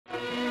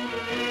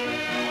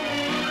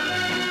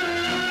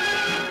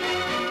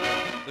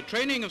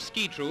training of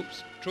ski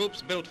troops,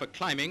 troops built for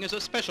climbing, is a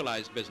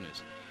specialized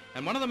business,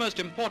 and one of the most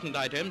important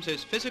items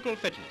is physical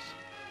fitness.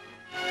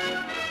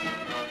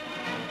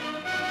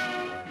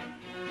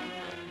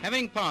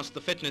 Having passed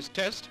the fitness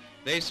test,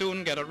 they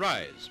soon get a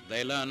rise.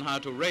 They learn how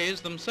to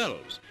raise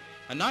themselves.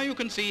 And now you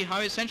can see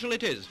how essential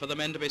it is for the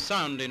men to be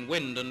sound in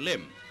wind and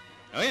limb.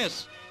 Oh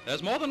yes,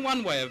 there's more than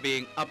one way of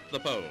being up the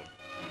pole.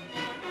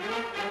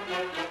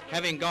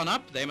 Having gone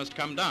up, they must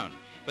come down.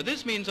 But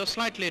this means a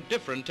slightly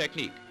different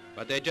technique.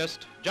 But they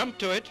just jump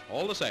to it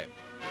all the same.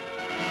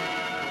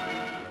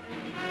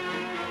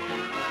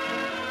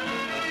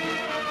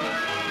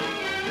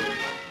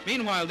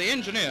 Meanwhile, the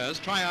engineers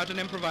try out an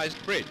improvised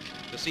bridge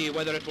to see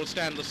whether it will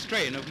stand the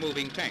strain of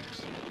moving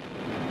tanks.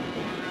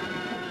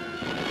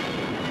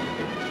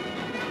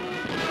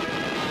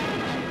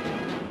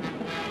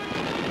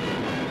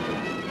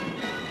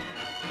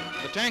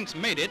 The tanks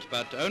made it,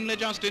 but only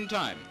just in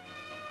time.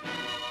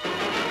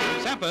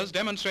 Sappers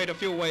demonstrate a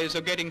few ways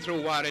of getting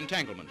through wire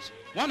entanglements.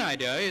 One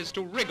idea is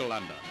to wriggle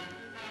under.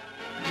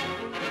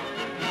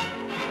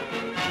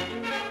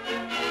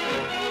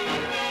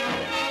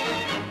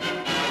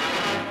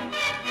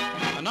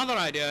 Another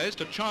idea is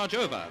to charge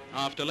over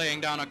after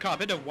laying down a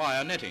carpet of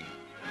wire netting.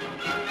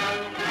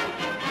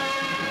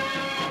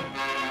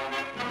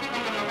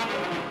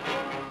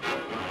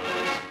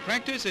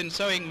 Practice in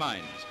sewing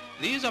mines.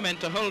 These are meant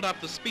to hold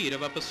up the speed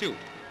of a pursuit.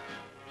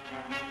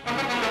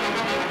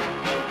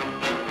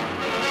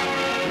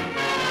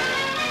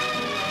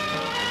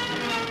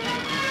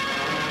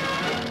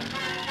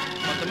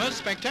 But the most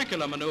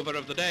spectacular maneuver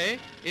of the day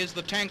is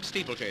the tank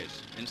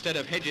steeplechase. Instead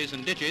of hedges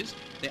and ditches,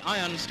 the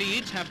iron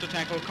steeds have to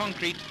tackle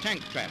concrete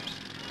tank traps.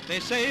 They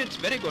say it's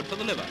very good for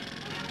the liver.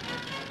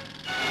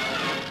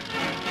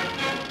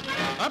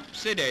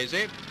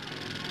 Upsy-daisy.